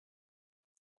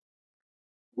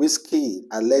Wizkid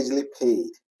allegedly paid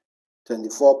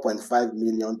 $24.5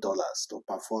 million to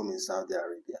perform in Saudi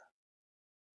Arabia.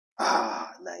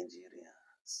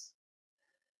 Nigerians.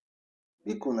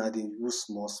 Make una dey use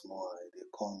small, they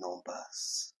call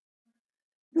numbers.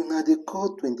 Una dey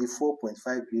call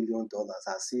 $24.5 billion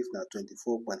as if na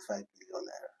 24.5 billion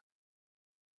naira.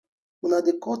 Una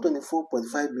dey call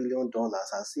 $24.5 million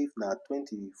as if na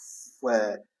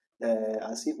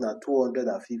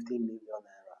 250 million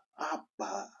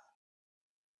naira.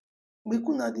 Make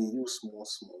una dey use small.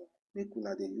 Make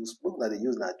una dey use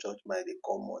na judgment dey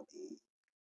call money.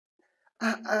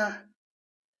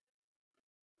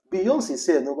 Beyonce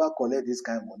sef never collect this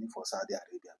kind of money for Saudi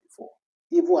Arabia before.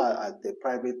 Even at the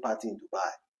private party in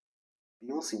Dubai,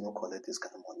 Beyonce no collect this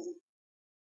kind of money.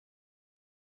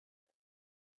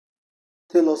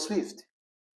 Taylor Swift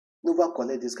never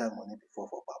collect this kind of money before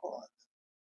for performance.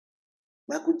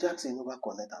 Michael Jackson never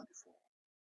collect am before.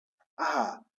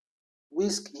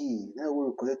 Wizkid now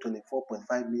will collect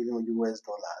 $24.5 million US.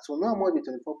 So now more than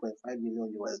 $24.5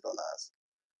 million US.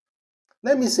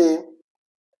 Let me say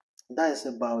that is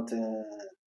about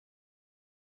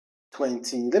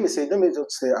 20. Let me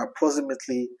just say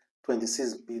approximately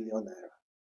 26 billion naira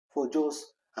for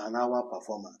just an hour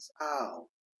performance.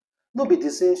 No be the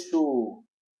same show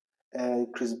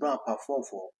Chris Brown performed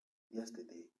for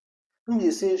yesterday. No be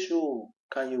the same show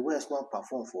Kanye West one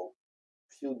perform for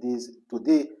few days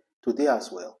today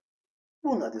as well.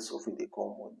 No, na the something they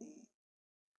call money.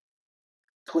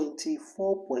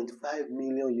 $24.5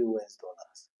 million US.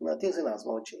 Now things has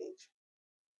not changed.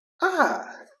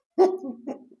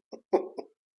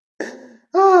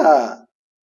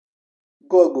 God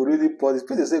go really punish.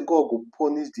 People say God go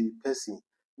punish the person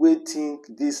wey think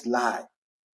this lie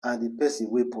and the person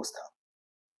wey post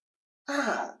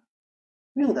am.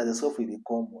 You know that the software they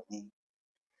call money.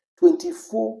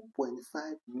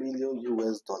 $24.5 million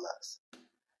US.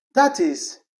 That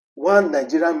is one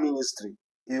Nigerian ministry,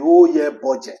 a whole year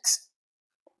budget.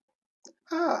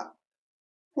 You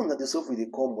know the software they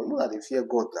call money. You know that they fear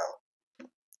God now.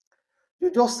 You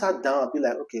just sat down and be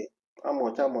like, okay, how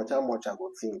much I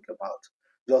go think about.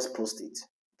 Just post it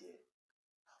there.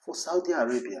 For Saudi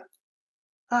Arabia.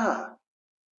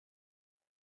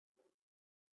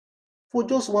 For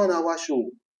just 1 hour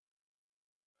show.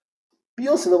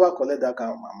 Beyonce never collect that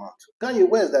kind of amount. Kanye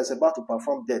West that's about to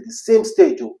perform there, the same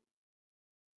stage,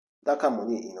 that kind of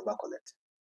money he never collect.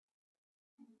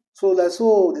 So the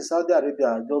Saudi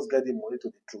Arabia just get the money to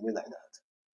the true like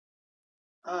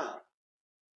that.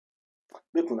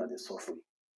 Make una dey suffer.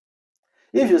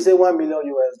 If you say $1 million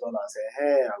US, I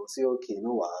will say okay,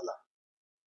 no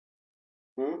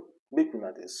wahala. Make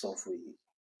una dey suffer.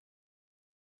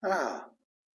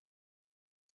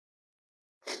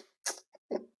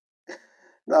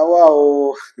 Now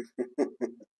wow.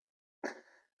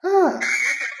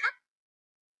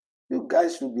 You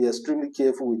guys should be extremely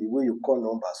careful with the way you call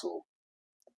numbers. So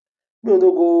you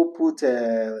don't go put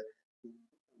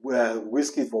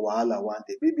Wizkid for wahala one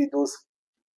day. Maybe those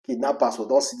kidnappers will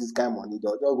don't see this kind of money.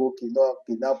 They'll just go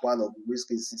kidnap one of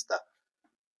Wizkid's sister.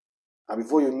 And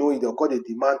before you know it, they'll call the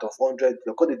demand of $100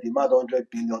 billion,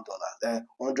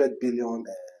 $100 billion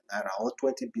naira or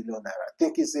 20 billion naira. I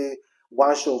think it's a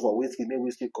one show for Wizkid, maybe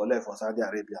Wizkid collect for Saudi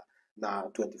Arabia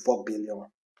now 24 billion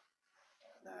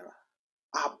naira.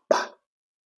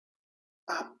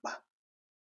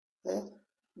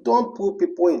 Don't put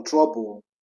people in trouble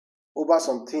over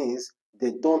some things they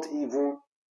are not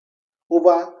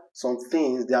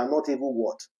even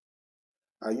worth.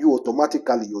 And you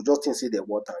automatically, you just think say they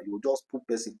worth and you just put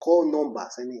person, call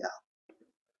numbers anyhow.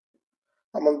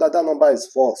 That number is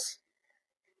false.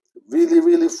 Really,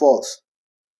 really false.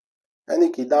 Any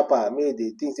kidnapper made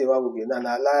they think say what we get na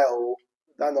lie.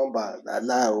 That number na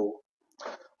lie.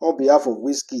 On behalf of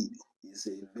Wizkid, it's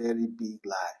a very big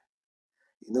lie.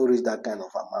 You don't reach that kind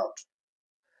of amount.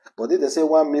 But if they say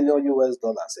 $1 million US,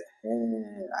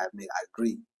 I may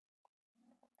agree.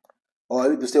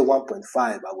 Or if you say 1.5,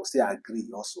 I will say I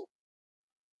agree also.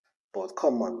 But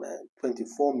come on, man,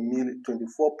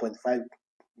 24.5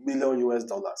 million US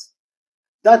dollars.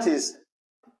 That is.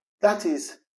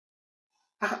 That's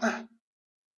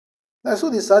so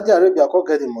the Saudi Arabia can't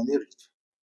get the money rich.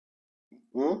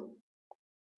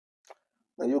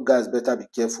 Now you guys better be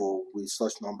careful with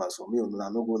such numbers. For me, I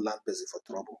no go land person for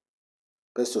trouble.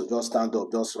 Person just stand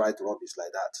up, just write rubbish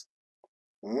like that.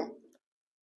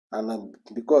 And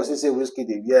because they say Wizkid,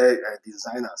 they wear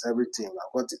designers, everything.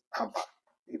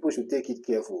 People should take it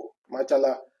careful.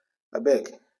 Machala, I beg.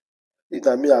 If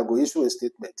I me, I go issue a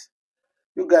statement.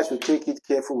 You guys should take it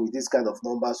careful with this kind of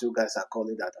numbers you guys are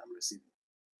calling that I'm receiving.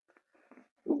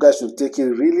 You guys should take it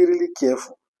really, really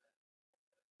careful.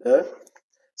 Eh?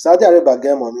 Saudi Arabia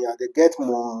get money and they get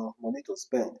more money to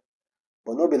spend.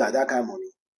 But not be like that kind of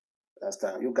money. That's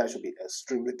time. You guys should be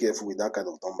extremely careful with that kind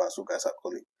of numbers you guys are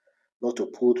calling. Not to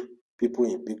put people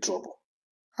in big trouble.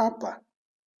 How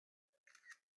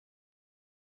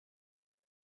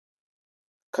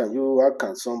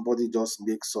can somebody just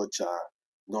make such a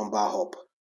number up?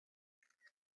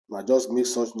 Now just make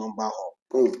such number up.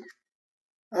 Boom.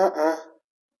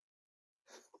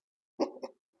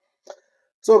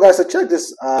 So guys, check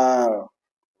this.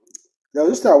 There's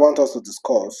this thing I want us to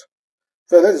discuss.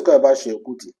 First, let's discuss about Seun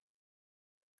Kuti.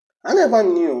 I never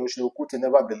knew Seun Kuti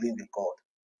never believed in God.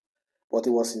 But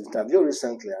he was interviewed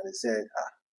recently and he said,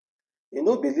 you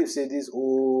don't believe say this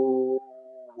whole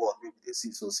world maybe they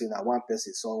see so say now one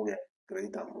person somewhere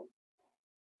create am.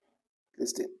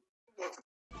 Listen.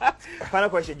 Final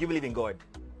question, do you believe in God?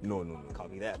 No.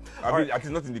 Copy that. I mean, at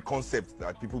least not in the concept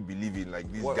that people believe in,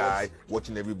 like this guy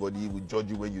watching everybody will judge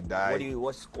you when you die.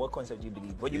 What concept do you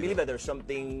believe? But you believe that there's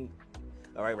something,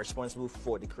 all right, responsible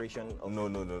for the creation of... No.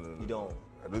 You don't?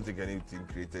 I don't think anything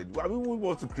created. I mean, who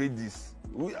wants to create this?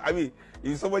 I mean,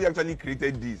 if somebody actually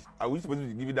created this, are we supposed to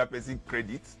be giving that person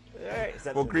credit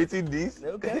for creating this?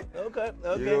 Okay.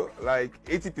 You know, like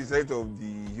 80% of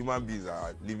the human beings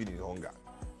are living in hunger.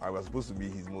 I was supposed to be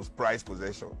his most prized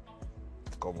possession.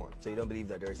 Come on. So you don't believe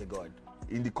that there is a God?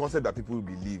 In the concept that people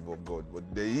believe of God, but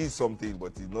there is something,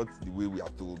 but it's not the way we are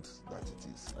told that it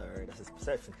is. All right, that's his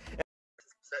perception.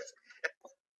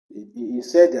 He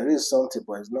said there is something,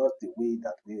 but it's not the way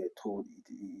that we were told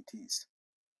it is.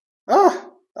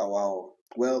 Wow.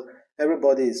 Well,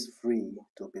 everybody is free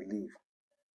to believe.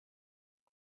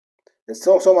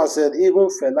 Someone said even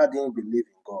Fela didn't believe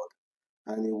in God,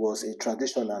 and he was a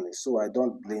traditionalist, so I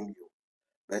don't blame you.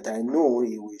 But I know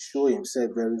he will show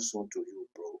himself very soon to you,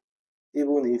 bro.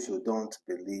 Even if you don't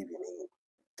believe in him.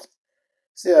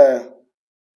 See,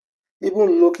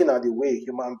 even looking at the way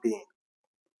human being,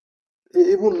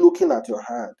 even looking at your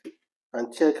hand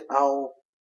and check how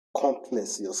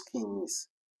complex your skin is.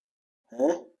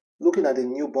 Looking at a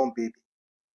newborn baby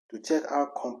to check how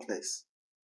complex.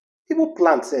 Even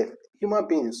plants, human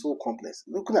being is so complex.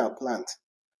 Looking at a plant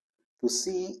to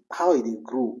see how it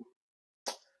grew,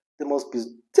 there must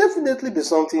definitely be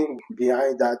something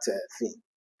behind that thing.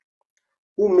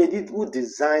 Who made it? Who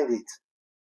designed it?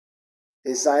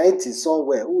 A scientist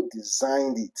somewhere who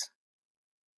designed it.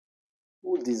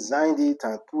 Who designed it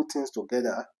and put things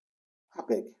together? I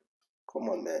beg. Come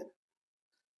on, man.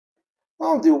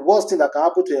 One of the worst things that can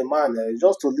happen to a man is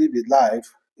just to live his life,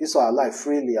 his or her life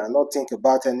freely and not think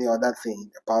about any other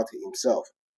thing about himself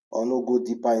or not go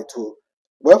deeper into.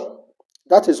 Well,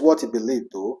 that is what he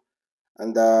believed though.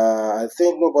 And I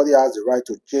think nobody has the right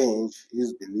to change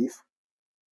his belief.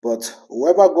 But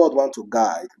whoever God wants to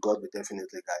guide, God will definitely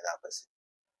guide that person.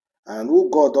 And who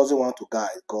God doesn't want to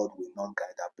guide, God will not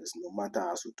guide that person, no matter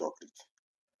how you talk it.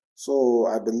 So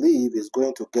I believe he's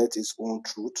going to get his own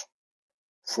truth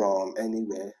from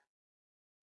anywhere.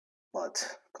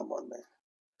 But come on, man.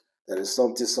 There is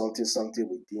something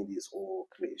within this whole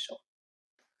creation.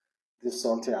 There's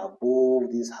something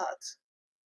above this heart.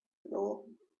 You know,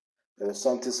 there is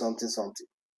something.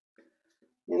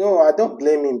 You know, I don't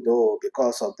blame him though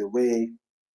because of the way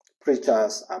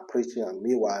preachers are preaching, and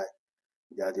meanwhile,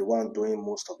 they are the one doing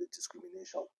most of the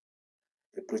discrimination.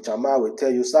 The preacher man will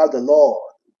tell you, serve the Lord,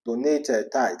 donate a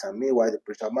tithe, and meanwhile, the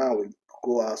preacher man will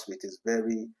go out with his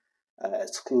very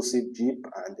exclusive jeep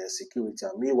and the security.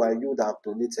 And meanwhile, you that have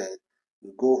donated,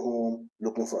 you go home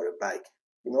looking for a bike.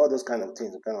 You know, all those kind of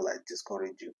things kind of like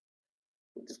discourage you.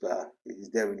 Is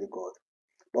there really God?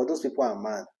 But those people are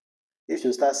man. If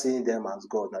you start seeing them as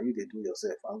God, now you they do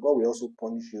yourself. And God will also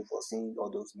punish you for seeing all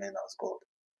those men as God.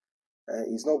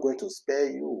 He's not going to spare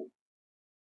you.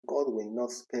 God will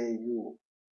not spare you.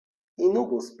 He no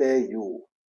go spare you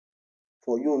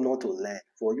for you not to learn,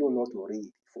 for you not to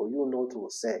read, for you not to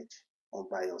search on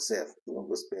by yourself. He no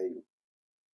go spare you.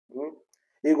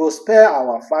 He go spare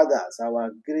our fathers,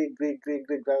 our great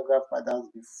grandfathers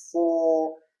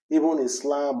before even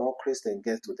Islam or Christian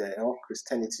get to their or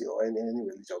Christianity or any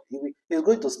religion. He's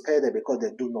going to spare them because they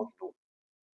do not know,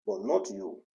 but not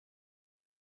you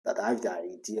that have the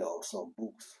idea of some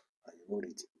books and you know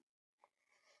it.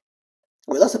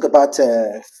 Well, let's talk about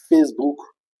Facebook,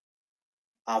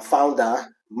 our founder,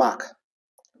 Mark.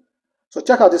 So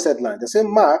check out this headline. They say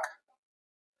Mark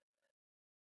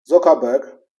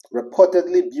Zuckerberg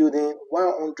reportedly building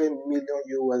 $100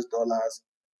 million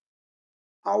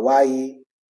Hawaii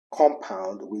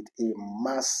compound with a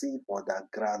massive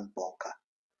underground bunker.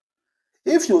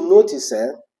 If you notice,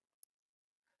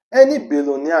 any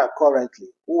billionaire currently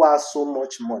who has so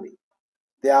much money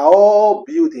They are all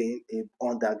building an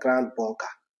underground bunker.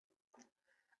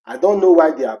 I don't know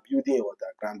why they are building an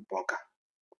underground bunker.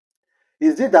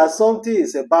 Is it that something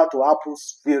is about to happen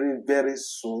very, very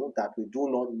soon that we do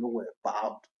not know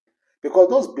about? Because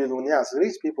those billionaires,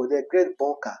 rich people, they create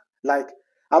bunker. Like,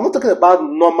 I'm not talking about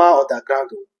normal underground.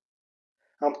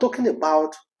 I'm talking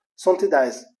about something that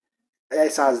is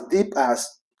as deep as,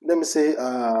 let me say,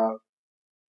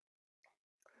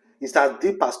 it's as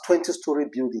deep as 20-story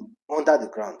building under the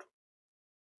ground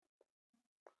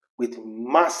with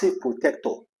massive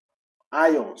protector,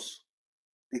 ions.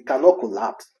 It cannot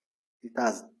collapse. It's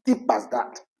as deep as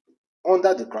that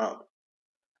under the ground.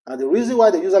 And the reason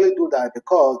why they usually do that is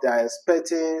because they are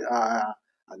expecting a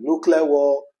nuclear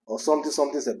war or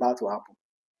something's about to happen.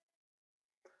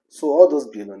 So all those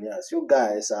billionaires, you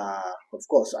guys are, of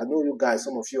course, I know you guys,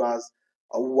 some of you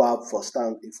who have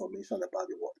first-hand information about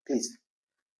the world. Please,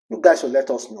 you guys should let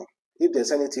us know if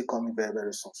there's anything coming very,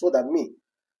 very soon. So that me,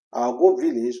 I'll go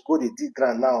village, go the dig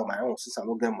ground now on my own since I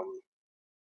don't get money.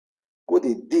 Go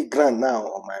the dig ground now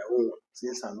on my own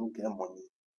since I don't get money.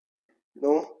 You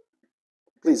know,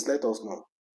 please let us know.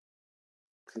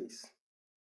 Please.